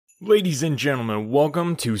Ladies and gentlemen,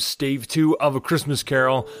 welcome to Stave 2 of A Christmas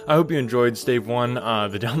Carol. I hope you enjoyed Stave 1.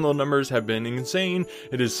 The download numbers have been insane.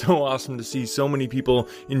 It is so awesome to see so many people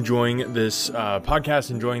enjoying this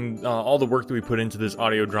podcast, enjoying all the work that we put into this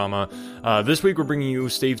audio drama. This week we're bringing you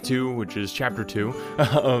Stave 2, which is Chapter 2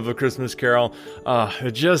 of A Christmas Carol.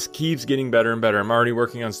 It just keeps getting better and better. I'm already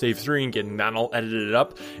working on Stave 3 and getting that all edited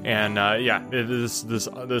up. And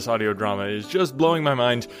this audio drama is just blowing my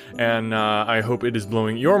mind, and I hope it is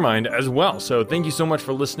blowing your mind as well. So thank you so much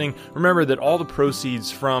for listening. Remember that all the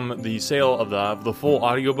proceeds from the sale of the full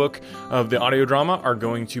audiobook of the audio drama are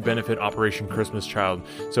going to benefit Operation Christmas Child.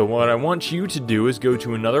 So what I want you to do is go to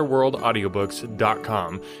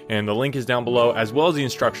anotherworldaudiobooks.com, and the link is down below as well as the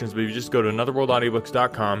instructions. But if you just go to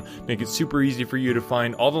anotherworldaudiobooks.com, make it super easy for you to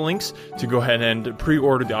find all the links to go ahead and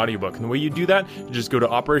pre-order the audiobook. And the way you do that, you just go to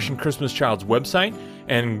Operation Christmas Child's website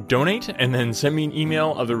and donate, and then send me an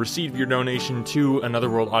email of the receipt of your donation to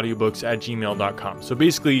anotherworldaudiobooks@gmail.com. So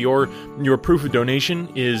basically your proof of donation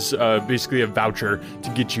is basically a voucher to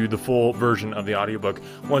get you the full version of the audiobook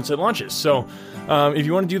once it launches. So if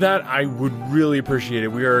you want to do that, I would really appreciate it.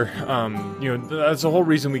 We are, that's the whole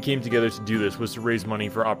reason we came together to do this, was to raise money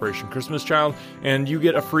for Operation Christmas Child, and you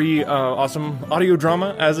get a free, awesome audio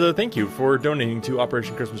drama as a thank you for donating to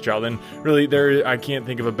Operation Christmas Child. And really, I can't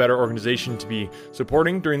think of a better organization to be supporting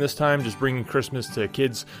during this time, just bringing Christmas to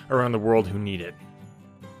kids around the world who need it.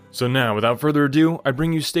 So now, without further ado, I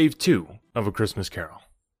bring you Stave 2 of A Christmas Carol.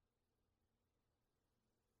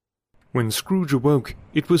 When Scrooge awoke,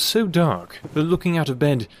 it was so dark that looking out of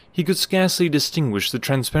bed, he could scarcely distinguish the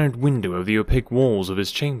transparent window of the opaque walls of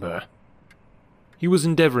his chamber. He was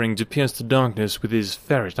endeavouring to pierce the darkness with his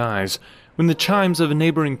ferret eyes when the chimes of a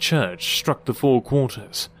neighbouring church struck the 4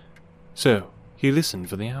 quarters. So he listened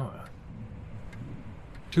for the hour.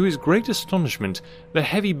 To his great astonishment, the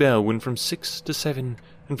heavy bell went from 6 to 7,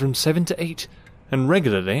 and from 7 to 8, and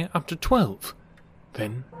regularly up to 12.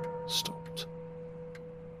 Then stopped.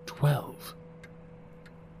 12.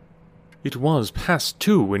 It was past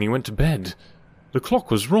 2 when he went to bed. The clock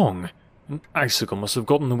was wrong. An icicle must have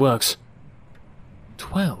gotten the works.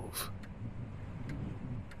 12.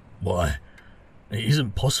 Why, it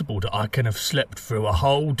isn't possible that I can have slept through a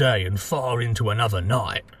whole day and far into another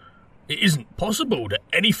night. It isn't possible that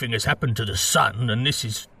anything has happened to the sun, and this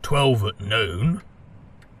is 12 at noon.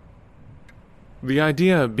 The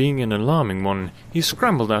idea being an alarming one, he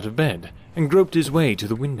scrambled out of bed and groped his way to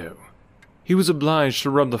the window. He was obliged to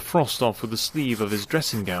rub the frost off with the sleeve of his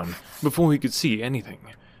dressing gown before he could see anything,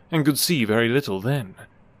 and could see very little then.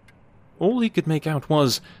 All he could make out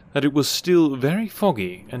was that it was still very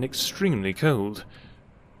foggy and extremely cold,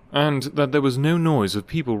 and that there was no noise of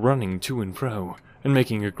people running to and fro, and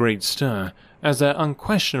making a great stir, as there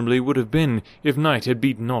unquestionably would have been if night had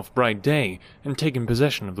beaten off bright day and taken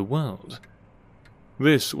possession of the world.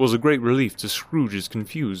 This was a great relief to Scrooge's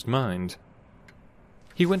confused mind.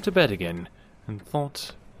 He went to bed again, and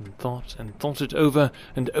thought and thought and thought it over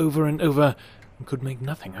and over and over, and could make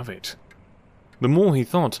nothing of it. The more he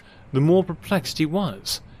thought, the more perplexed he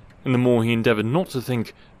was, and the more he endeavoured not to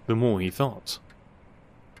think, the more he thought.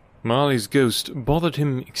 Marley's ghost bothered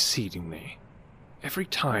him exceedingly. Every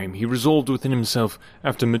time he resolved within himself,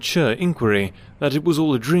 after mature inquiry, that it was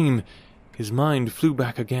all a dream, his mind flew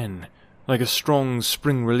back again, like a strong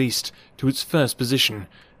spring released, to its first position,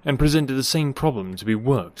 and presented the same problem to be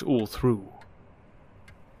worked all through.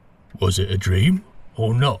 Was it a dream,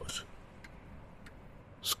 or not?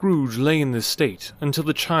 Scrooge lay in this state until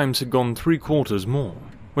the chimes had gone 3 quarters more,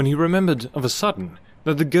 when he remembered of a sudden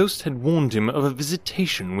that the ghost had warned him of a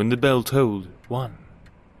visitation when the bell tolled 1.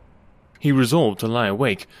 He resolved to lie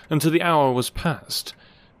awake until the hour was past,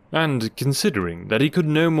 and considering that he could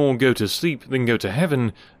no more go to sleep than go to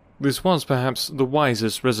heaven, this was perhaps the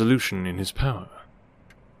wisest resolution in his power.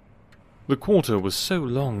 The quarter was so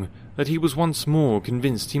long that he was once more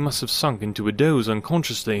convinced he must have sunk into a doze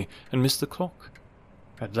unconsciously and missed the clock.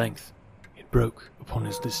 At length it broke upon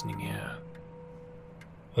his listening ear.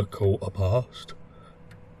 1/4 past.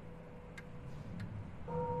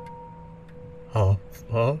 1/2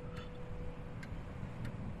 past.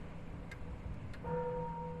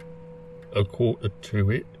 1/4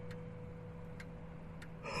 to it.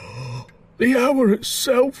 The hour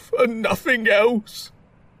itself, and nothing else.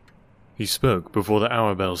 He spoke before the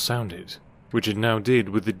hour bell sounded, which it now did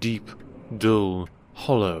with a deep, dull,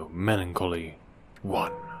 hollow, melancholy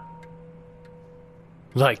 1.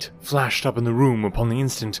 Light flashed up in the room upon the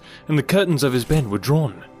instant, and the curtains of his bed were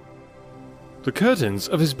drawn. The curtains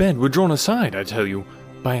of his bed were drawn aside, I tell you,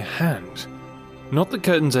 by a hand. Not the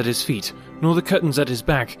curtains at his feet, nor the curtains at his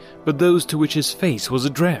back, but those to which his face was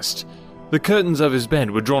addressed. The curtains of his bed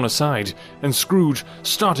were drawn aside, and Scrooge,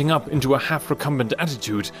 starting up into a half-recumbent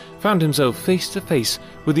attitude, found himself face to face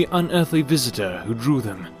with the unearthly visitor who drew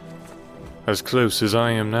them. As close as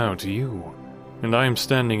I am now to you, and I am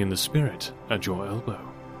standing in the spirit at your elbow.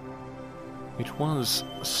 It was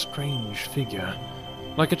a strange figure,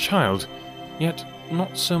 like a child, yet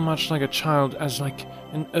not so much like a child as like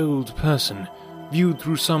an old person, viewed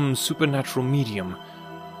through some supernatural medium,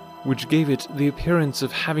 which gave it the appearance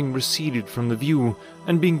of having receded from the view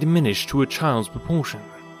and being diminished to a child's proportion.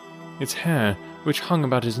 Its hair, which hung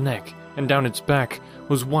about his neck and down its back,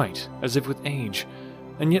 was white as if with age,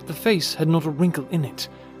 and yet the face had not a wrinkle in it,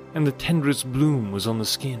 and the tenderest bloom was on the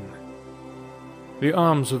skin. The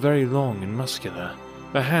arms were very long and muscular,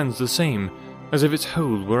 the hands the same, as if its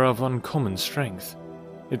hold were of uncommon strength.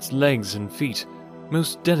 Its legs and feet,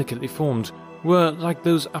 most delicately formed, were, like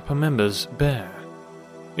those upper members, bare.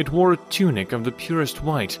 It wore a tunic of the purest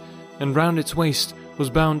white, and round its waist was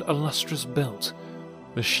bound a lustrous belt,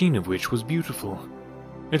 the sheen of which was beautiful.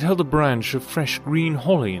 It held a branch of fresh green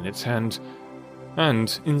holly in its hand,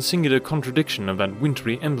 and, in singular contradiction of that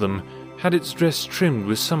wintry emblem, had its dress trimmed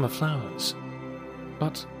with summer flowers.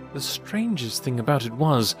 But the strangest thing about it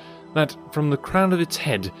was that from the crown of its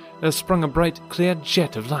head there sprung a bright clear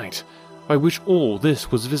jet of light, by which all this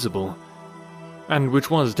was visible, and which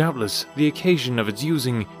was doubtless the occasion of its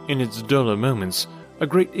using, in its duller moments, a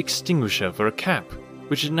great extinguisher for a cap,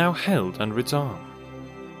 which it now held under its arm.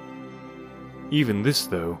 Even this,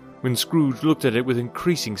 though, when Scrooge looked at it with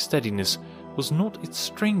increasing steadiness, was not its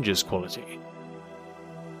strangest quality.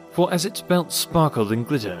 For as its belt sparkled and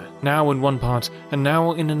glittered, now in one part and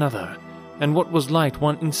now in another, and what was light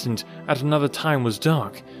one instant at another time was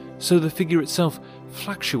dark, so the figure itself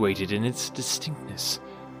fluctuated in its distinctness,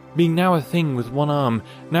 being now a thing with one arm,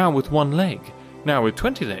 now with one leg, now with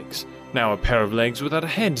 20 legs, now a pair of legs without a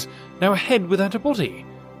head, now a head without a body,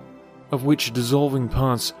 of which dissolving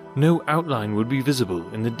parts no outline would be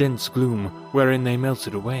visible in the dense gloom wherein they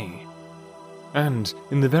melted away. And,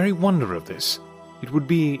 in the very wonder of this, it would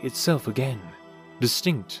be itself again,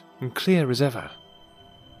 distinct and clear as ever.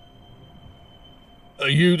 Are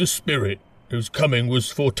you the spirit whose coming was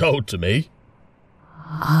foretold to me?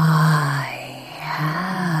 I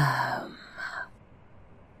am.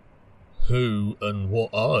 Who and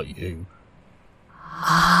what are you?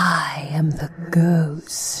 I am the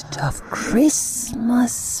ghost of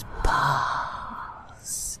Christmas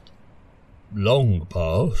past. Long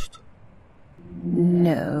past?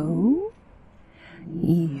 No,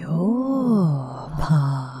 your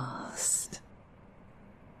past.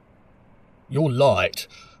 Your light,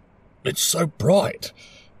 it's so bright.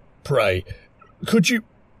 Pray, would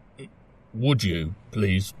you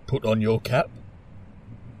please put on your cap?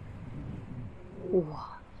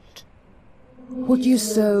 What? Would you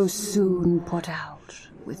so soon put out,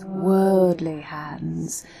 with worldly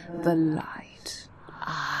hands, the light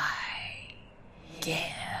I give?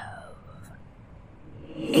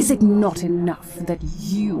 Is it not enough that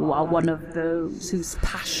you are one of those whose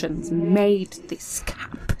passions made this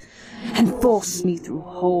cap, and forced me through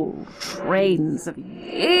whole trains of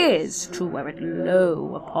years to wear it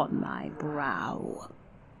low upon my brow?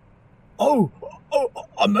 Oh,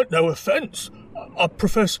 I meant no offence. I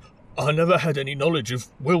profess I never had any knowledge of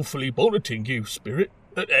wilfully bonneting you, spirit,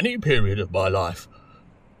 at any period of my life.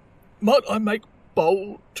 Might I make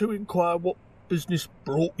bold to inquire what business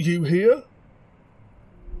brought you here?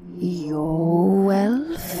 Your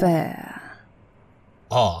welfare.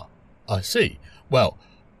 Ah, I see. Well,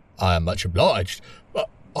 I am much obliged, but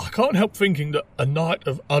I can't help thinking that a night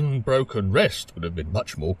of unbroken rest would have been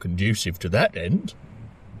much more conducive to that end.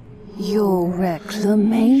 Your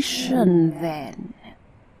reclamation, then.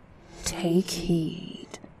 Take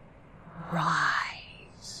heed.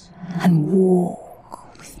 Rise and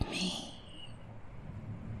walk with me.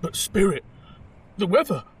 But, spirit, the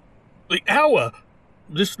weather, the hour,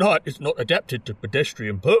 this night is not adapted to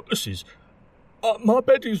pedestrian purposes. My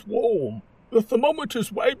bed is warm. The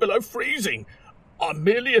thermometer's way below freezing. I'm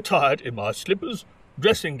merely attired in my slippers,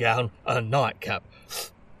 dressing gown, and nightcap.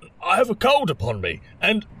 I have a cold upon me,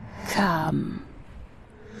 and... Come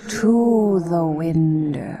to the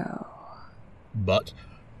window. But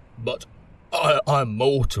I'm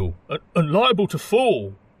mortal, and liable to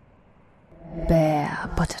fall. Bear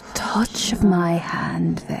but a touch of my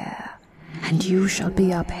hand there, and you shall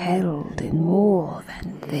be upheld in more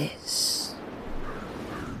than this.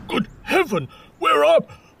 Good heaven,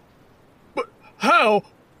 but how?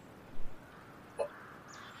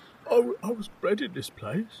 I was bred in this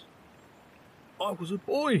place. I was a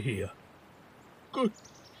boy here. Good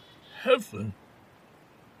heaven.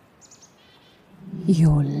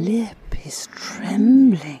 Your lip is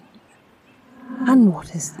trembling. And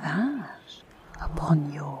what is that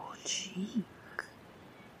upon your cheek?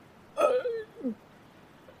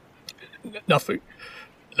 Nothing.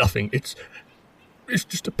 It's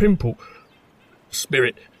just a pimple.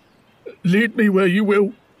 Spirit, lead me where you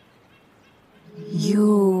will.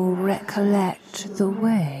 You recollect the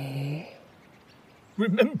way?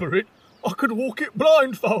 Remember it? I could walk it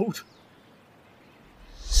blindfold.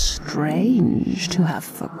 Strange to have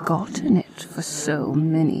forgotten it for so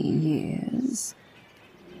many years.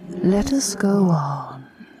 Let us go on.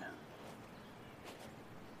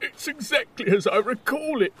 It's exactly as I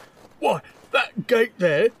recall it. Why, that gate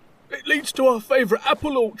there, it leads to our favourite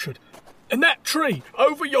apple orchard. And that tree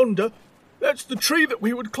over yonder, that's the tree that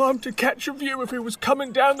we would climb to catch a view if we was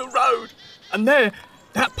coming down the road. And there,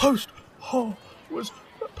 that post, was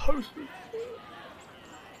that post.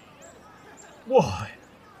 Why,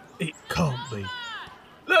 it can't be.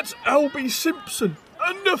 That's Albie Simpson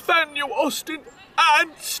and Nathaniel Austin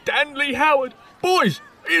and Stanley Howard. Boys,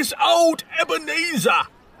 it's old Ebenezer.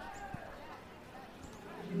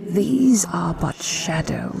 These are but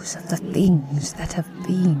shadows of the things that have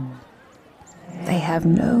been. They have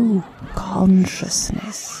no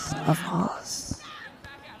consciousness of us.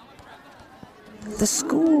 The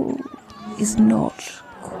school is not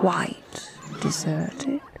quite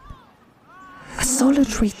deserted. A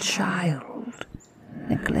solitary child,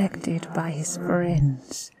 neglected by his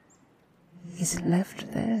friends, is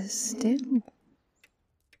left there still.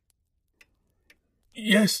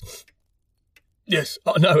 Yes,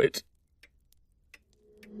 I know it.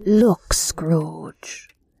 Look, Scrooge.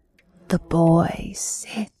 The boy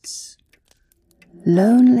sits,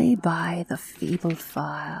 lonely by the feeble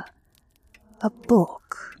fire, a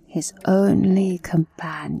book his only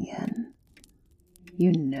companion.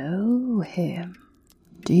 You know him,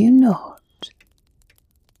 do you not?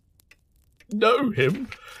 Know him?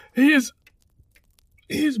 He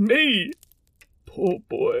is me. Poor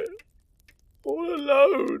boy. All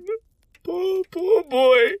alone. Poor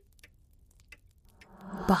boy.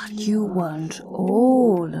 But you weren't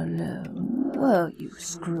all alone, were you,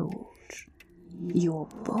 Scrooge? Your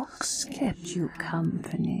books kept you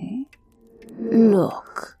company.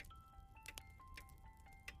 Look.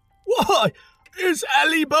 Why, it's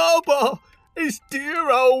Ali Baba. It's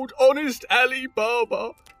dear old honest Ali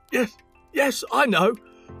Baba. Yes, I know.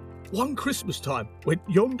 One Christmas time, when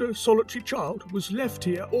yonder solitary child was left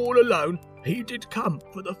here all alone, he did come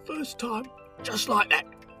for the first time, just like that.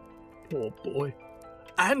 Poor boy.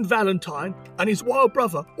 And Valentine and his wild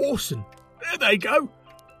brother, Orson. There they go.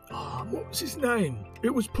 What was his name?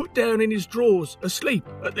 It was put down in his drawers, asleep,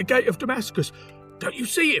 at the gate of Damascus. Don't you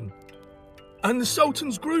see him? And the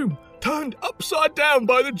Sultan's groom, turned upside down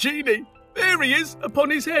by the genie. There he is,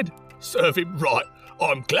 upon his head. Serve him right.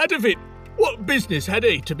 I'm glad of it. What business had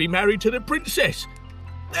he to be married to the princess?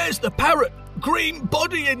 There's the parrot, green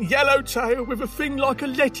body and yellow tail with a thing like a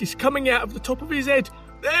lettuce coming out of the top of his head.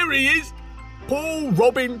 There he is. Poor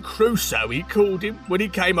Robin Crusoe, he called him when he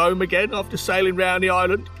came home again after sailing round the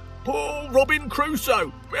island. Poor Robin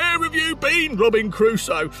Crusoe. Where have you been, Robin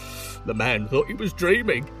Crusoe? The man thought he was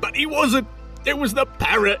dreaming, but he wasn't. It was the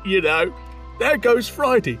parrot, you know. There goes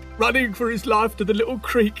Friday, running for his life to the little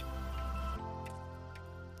creek.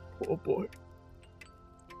 Poor boy.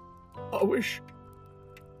 I wish...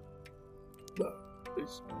 No,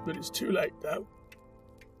 but it's too late now.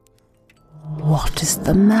 What is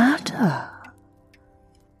the matter?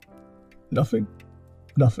 Nothing.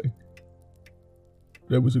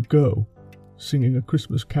 There was a girl singing a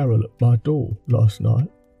Christmas carol at my door last night.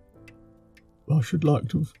 I should like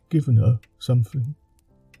to have given her something.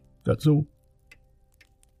 That's all.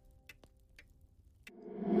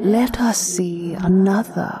 Let us see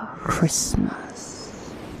another Christmas.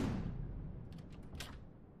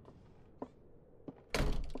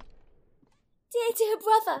 Dear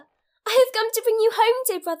brother, I have come to bring you home,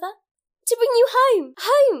 dear brother. To bring you home.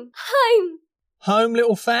 Home. Home,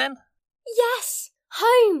 little fan? Yes,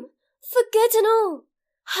 home. For good and all.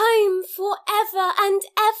 Home for ever and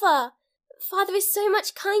ever. Father is so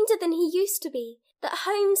much kinder than he used to be, that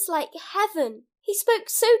home's like heaven. He spoke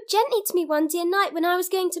so gently to me one dear night when I was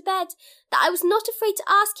going to bed that I was not afraid to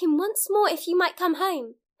ask him once more if you might come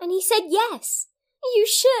home. And he said yes, you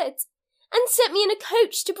should, and sent me in a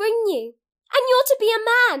coach to bring you. And you're to be a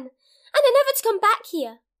man, and are never to come back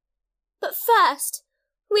here. But first,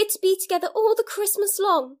 we're to be together all the Christmas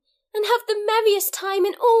long, and have the merriest time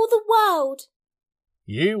in all the world.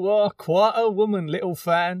 You are quite a woman, little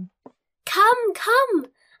fan. Come,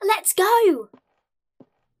 let's go.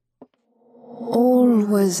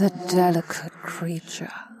 Always a delicate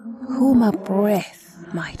creature, whom a breath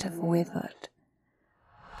might have withered,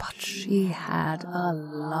 but she had a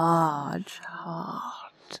large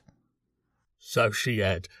heart. So she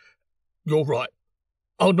had. You're right.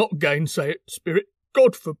 I'll not gainsay it, Spirit.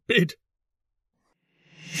 God forbid.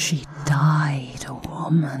 She died a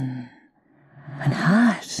woman, and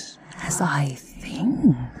had, as I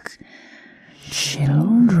think,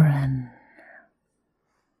 children.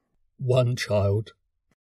 One child.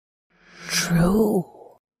 True.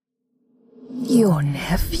 Your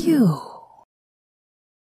nephew.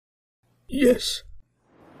 Yes.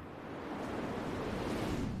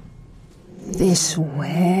 This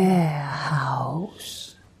warehouse.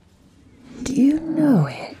 Do you know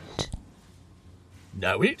it?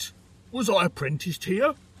 Know it? Was I apprenticed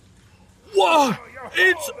here? Why,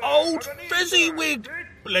 it's old Fezziwig!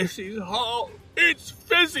 Bless his heart, it's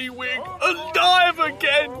Fezziwig, alive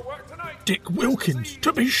again! Dick Wilkins,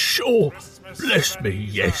 to be sure. Bless me,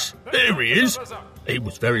 yes, there he is. He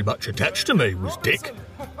was very much attached to me, was Dick.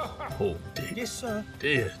 Poor Dick. Yes, sir.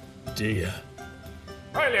 Dear, dear.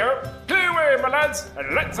 Hilio, clear away, my lads,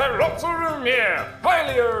 and let's have lots of room here.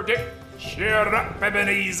 Hilio, Dick. Cheer up,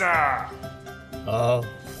 Ebenezer. Ah,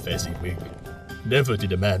 Fezziwig. Never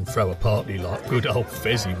did a man throw a party like good old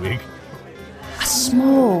Fezziwig. A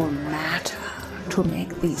small matter to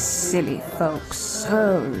make these silly folks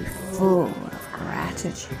so full of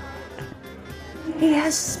gratitude. He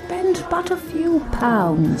has spent but a few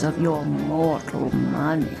pounds of your mortal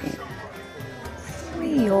money.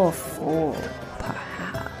 3 or 4,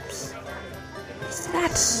 perhaps. Is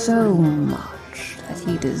that so much that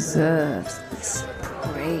he deserves this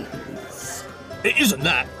praise? It isn't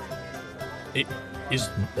that. It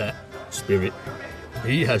isn't that, Spirit.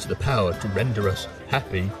 He has the power to render us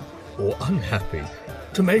happy or unhappy,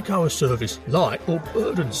 to make our service light or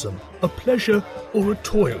burdensome, a pleasure or a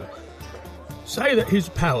toil. Say that his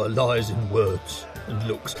power lies in words and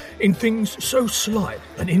looks, in things so slight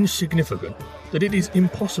and insignificant that it is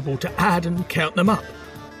impossible to add and count them up.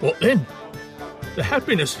 What then? The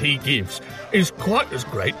happiness he gives is quite as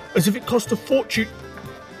great as if it cost a fortune.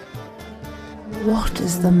 What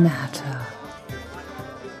is the matter?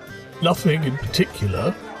 Nothing in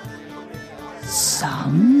particular.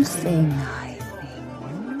 Something, I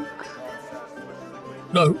think.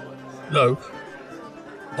 No.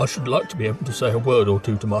 I should like to be able to say a word or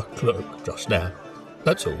two to my clerk just now.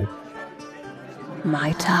 That's all.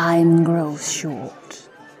 My time grows short.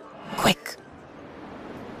 Quick!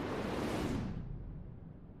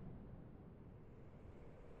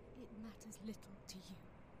 It matters little to you.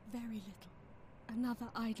 Very little. Another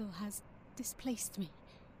idol has displaced me.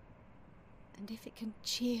 And if it can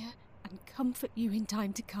cheer and comfort you in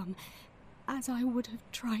time to come, as I would have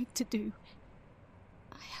tried to do,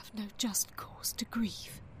 I have no just cause to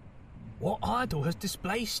grieve. What idol has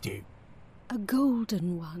displaced you? A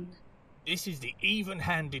golden one. This is the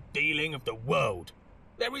even-handed dealing of the world.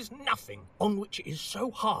 There is nothing on which it is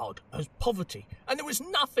so hard as poverty, and there is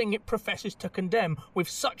nothing it professes to condemn with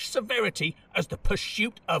such severity as the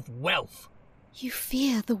pursuit of wealth. You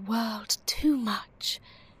fear the world too much.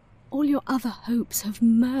 All your other hopes have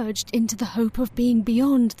merged into the hope of being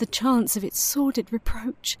beyond the chance of its sordid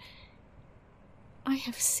reproach. I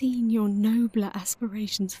have seen your nobler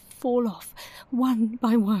aspirations fall off one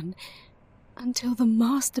by one, until the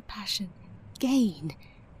master passion, gain,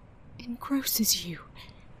 engrosses you.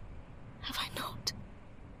 Have I not?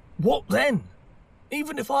 What then?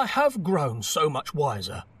 Even if I have grown so much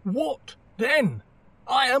wiser, what then?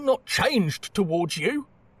 I am not changed towards you.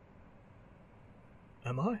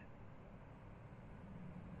 Am I?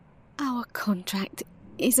 Our contract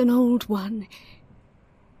is an old one.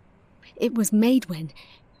 It was made when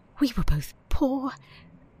we were both poor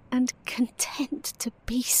and content to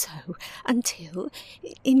be so, until,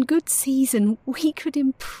 in good season, we could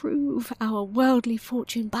improve our worldly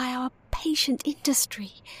fortune by our patient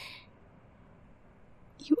industry.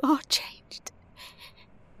 You are changed.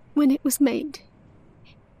 When it was made,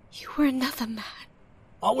 you were another man.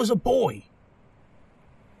 I was a boy.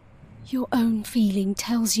 Your own feeling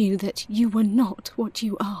tells you that you were not what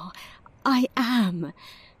you are. I am.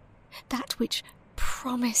 That which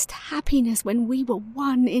promised happiness when we were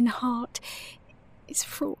one in heart is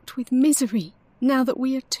fraught with misery now that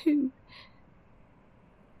we are two.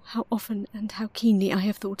 How often and how keenly I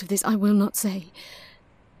have thought of this, I will not say.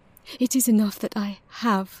 It is enough that I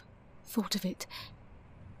have thought of it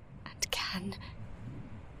and can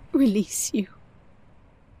release you.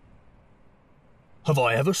 Have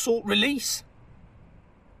I ever sought release?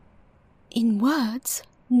 In words,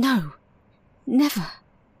 no. Never.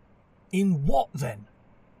 In what, then?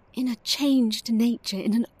 in a changed nature,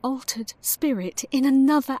 in an altered spirit, in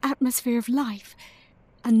another atmosphere of life,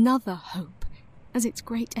 another hope as its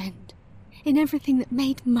great end, in everything that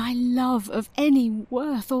made my love of any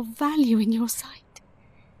worth or value in your sight.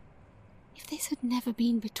 If this had never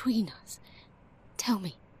been between us, tell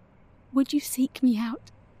me, would you seek me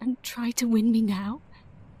out and try to win me now?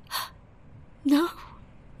 No.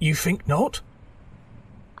 You think not?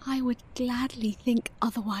 I would gladly think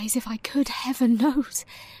otherwise if I could, heaven knows.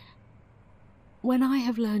 When I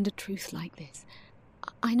have learned a truth like this,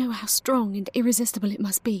 I know how strong and irresistible it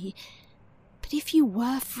must be. But if you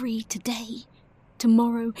were free today,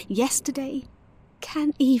 tomorrow, yesterday,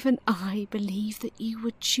 can even I believe that you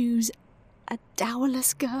would choose a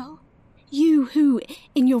dowerless girl? You who,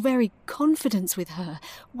 in your very confidence with her,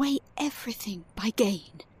 weigh everything by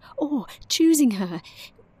gain. Or, choosing her,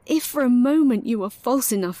 if for a moment you were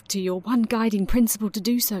false enough to your one guiding principle to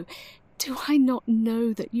do so, do I not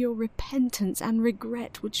know that your repentance and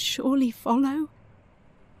regret would surely follow?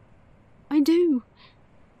 I do.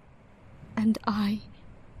 And I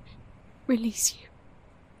release you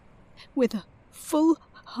with a full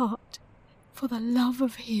heart for the love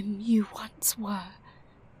of him you once were.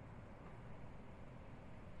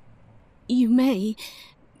 You may,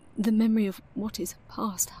 the memory of what is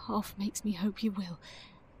past half makes me hope you will,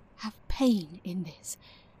 have pain in this,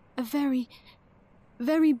 a very,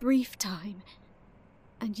 very brief time,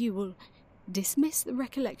 and you will dismiss the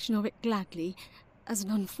recollection of it gladly as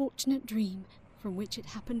an unfortunate dream from which it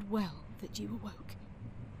happened well that you awoke.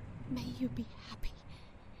 May you be happy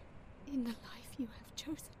in the life you have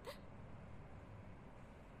chosen.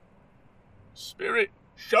 Spirit,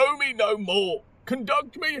 show me no more.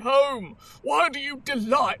 Conduct me home. Why do you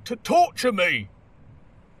delight to torture me?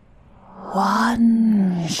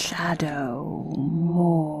 One shadow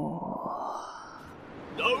more.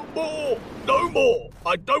 No more! No more!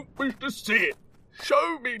 I don't wish to see it.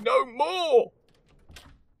 Show me no more!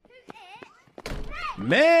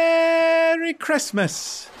 Merry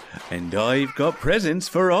Christmas! And I've got presents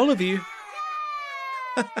for all of you.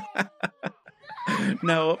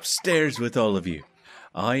 Now upstairs with all of you.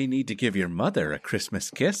 I need to give your mother a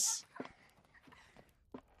Christmas kiss.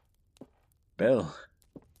 Bill,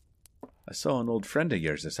 I saw an old friend of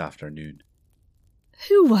yours this afternoon.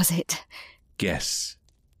 Who was it? Guess.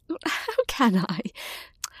 How can I?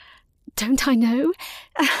 Don't I know?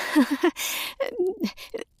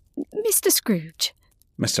 Mr. Scrooge.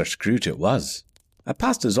 Mr. Scrooge it was. I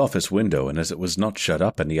passed his office window, and as it was not shut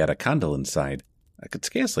up and he had a candle inside, I could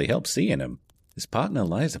scarcely help seeing him. His partner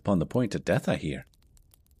lies upon the point of death, I hear.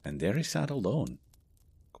 And there he sat alone.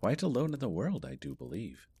 Quite alone in the world, I do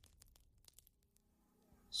believe.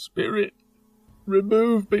 Spirit,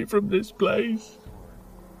 remove me from this place.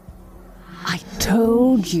 I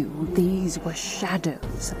told you these were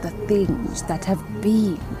shadows of the things that have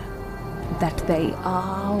been, that they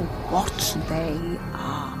are what they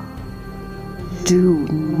are. Do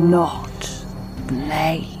not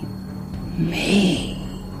blame me.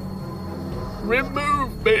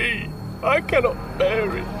 Remove me. I cannot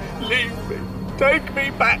bear it. Leave me. Take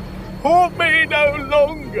me back. Haunt me no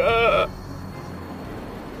longer.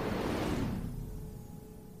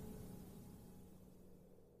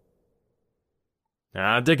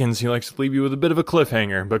 Dickens, he likes to leave you with a bit of a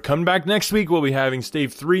cliffhanger, but come back next week, we'll be having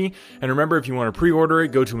Stave 3, and remember, if you want to pre-order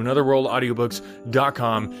it, go to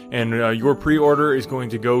anotherworldaudiobooks.com, and your pre-order is going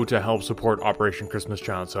to go to help support Operation Christmas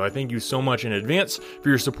Child, so I thank you so much in advance for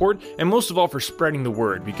your support, and most of all, for spreading the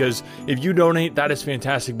word, because if you donate, that is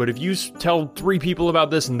fantastic, but if you tell 3 people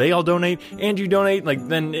about this, and they all donate, and you donate,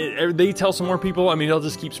 then they tell some more people, they'll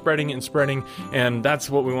just keep spreading and spreading, and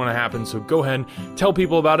that's what we want to happen, so go ahead, tell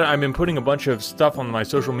people about it. I've been putting a bunch of stuff on my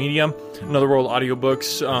social media, Another World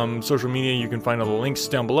Audiobooks social media. You can find all the links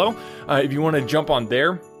down below. If you want to jump on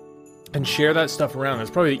there and share that stuff around, that's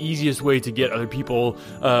probably the easiest way to get other people,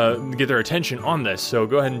 get their attention on this. So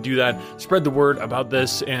go ahead and do that. Spread the word about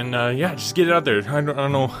this, and just get it out there. I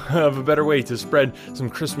don't know of a better way to spread some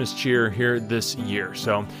Christmas cheer here this year.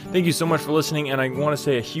 So thank you so much for listening, and I want to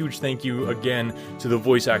say a huge thank you again to the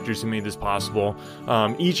voice actors who made this possible.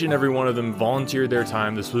 Each and every one of them volunteered their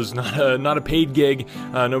time. This was not a paid gig.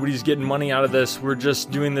 Nobody's getting money out of this. We're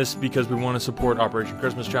just doing this because we want to support Operation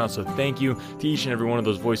Christmas Child. So thank you to each and every one of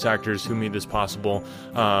those voice actors podcasters who made this possible.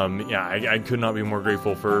 I could not be more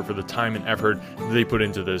grateful for the time and effort they put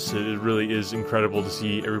into this. It really is incredible to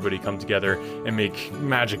see everybody come together and make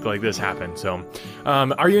magic like this happen. So,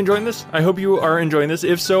 are you enjoying this? I hope you are enjoying this.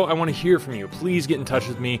 If so, I want to hear from you. Please get in touch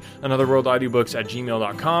with me,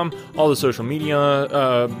 anotherworldaudiobooks@gmail.com. All the social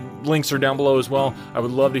media links are down below as well. I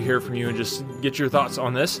would love to hear from you and just get your thoughts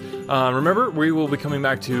on this. Remember, we will be coming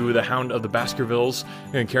back to The Hound of the Baskervilles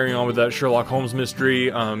and carrying on with that Sherlock Holmes mystery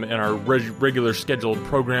and our regular scheduled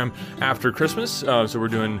program after Christmas. So we're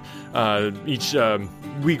doing each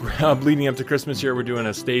week leading up to Christmas here, we're doing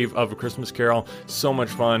a stave of A Christmas Carol. So much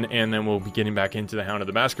fun. And then we'll be getting back into The Hound of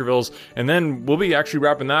the Baskervilles. And then we'll be actually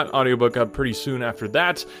wrapping that audiobook up pretty soon after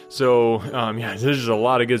that. So, there's just a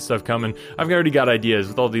lot of good stuff coming. I've already got ideas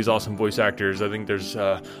with all these awesome voice actors. I think there's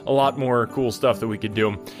a lot more cool stuff that we could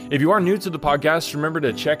do. If you are new to the podcast, remember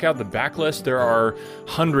to check out the backlist. There are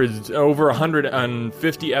over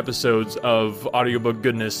 150 episodes of audiobook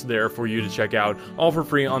goodness there for you to check out, all for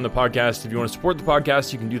free on the podcast. If you want to support the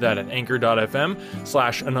podcast, you can do that at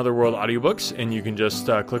anchor.fm/anotherworldaudiobooks, and you can just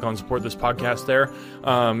click on support this podcast there.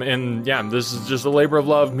 This is just a labor of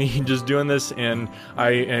love, me just doing this, and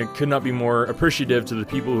I could not be more appreciative to the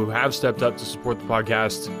people who have stepped up to support the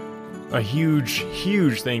podcast. A huge,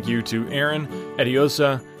 huge thank you to Aaron,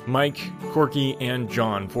 Ediosa, Mike, Corky, and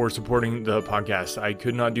John for supporting the podcast. I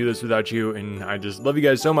could not do this without you, and I just love you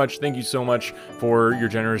guys so much. Thank you so much for your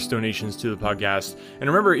generous donations to the podcast. And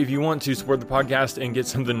remember, if you want to support the podcast and get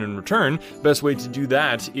something in return, the best way to do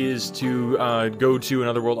that is to go to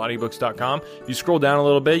anotherworldaudiobooks.com. If you scroll down a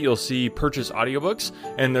little bit, you'll see purchase audiobooks,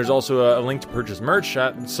 and there's also a link to purchase merch.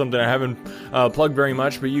 That's something I haven't plugged very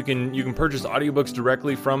much, but you can purchase audiobooks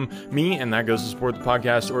directly from me, and that goes to support the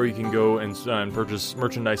podcast, or you can go and purchase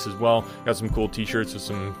merchandise as well. Got some cool t-shirts with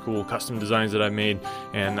some cool custom designs that I've made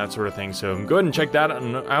and that sort of thing. So go ahead and check that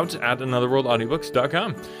out at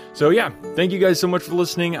anotherworldaudiobooks.com. So yeah, thank you guys so much for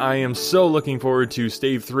listening. I am so looking forward to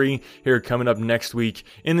Stave 3 here coming up next week.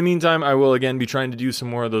 In the meantime, I will again be trying to do some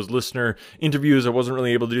more of those listener interviews. I wasn't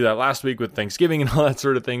really able to do that last week with Thanksgiving and all that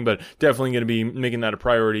sort of thing, but definitely going to be making that a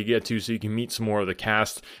priority to get to so you can meet some more of the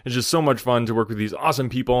cast. It's just so much fun to work with these awesome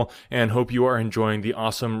people, and hope you are enjoying the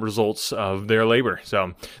awesome results of their labor.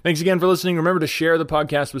 So thanks again for listening. Remember to share the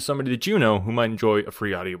podcast with somebody that you know who might enjoy a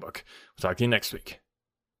free audiobook. We'll talk to you next week.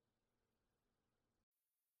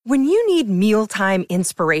 When you need mealtime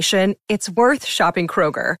inspiration, it's worth shopping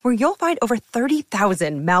Kroger, where you'll find over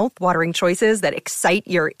 30,000 mouth-watering choices that excite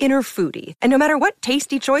your inner foodie. And no matter what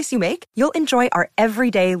tasty choice you make, you'll enjoy our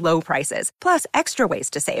everyday low prices, plus extra ways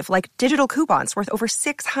to save, like digital coupons worth over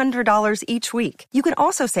 $600 each week. You can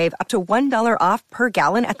also save up to $1 off per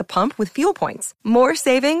gallon at the pump with fuel points. More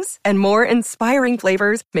savings and more inspiring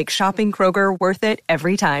flavors make shopping Kroger worth it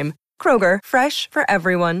every time. Kroger, fresh for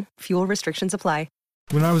everyone. Fuel restrictions apply.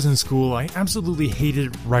 When I was in school, I absolutely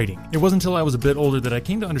hated writing. It wasn't until I was a bit older that I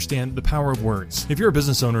came to understand the power of words. If you're a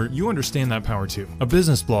business owner, you understand that power too. A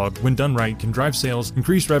business blog, when done right, can drive sales,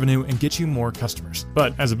 increase revenue, and get you more customers.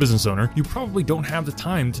 But as a business owner, you probably don't have the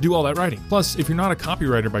time to do all that writing. Plus, if you're not a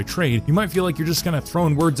copywriter by trade, you might feel like you're just kind of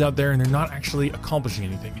throwing words out there and they're not actually accomplishing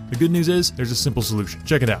anything. The good news is, there's a simple solution.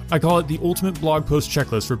 Check it out. I call it the Ultimate Blog Post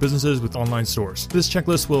Checklist for businesses with online stores. This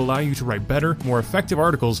checklist will allow you to write better, more effective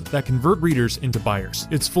articles that convert readers into buyers.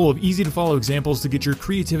 It's full of easy-to-follow examples to get your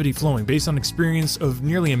creativity flowing based on experience of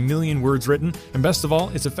nearly 1 million words written, and best of all,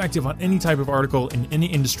 it's effective on any type of article in any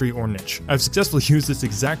industry or niche. I've successfully used this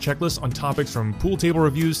exact checklist on topics from pool table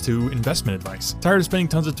reviews to investment advice. Tired of spending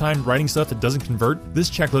tons of time writing stuff that doesn't convert? This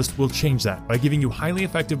checklist will change that by giving you highly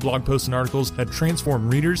effective blog posts and articles that transform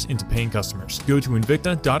readers into paying customers. Go to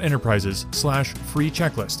invicta.enterprises/free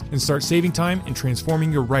checklist and start saving time and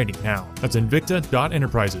transforming your writing now. That's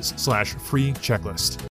invicta.enterprises/free checklist.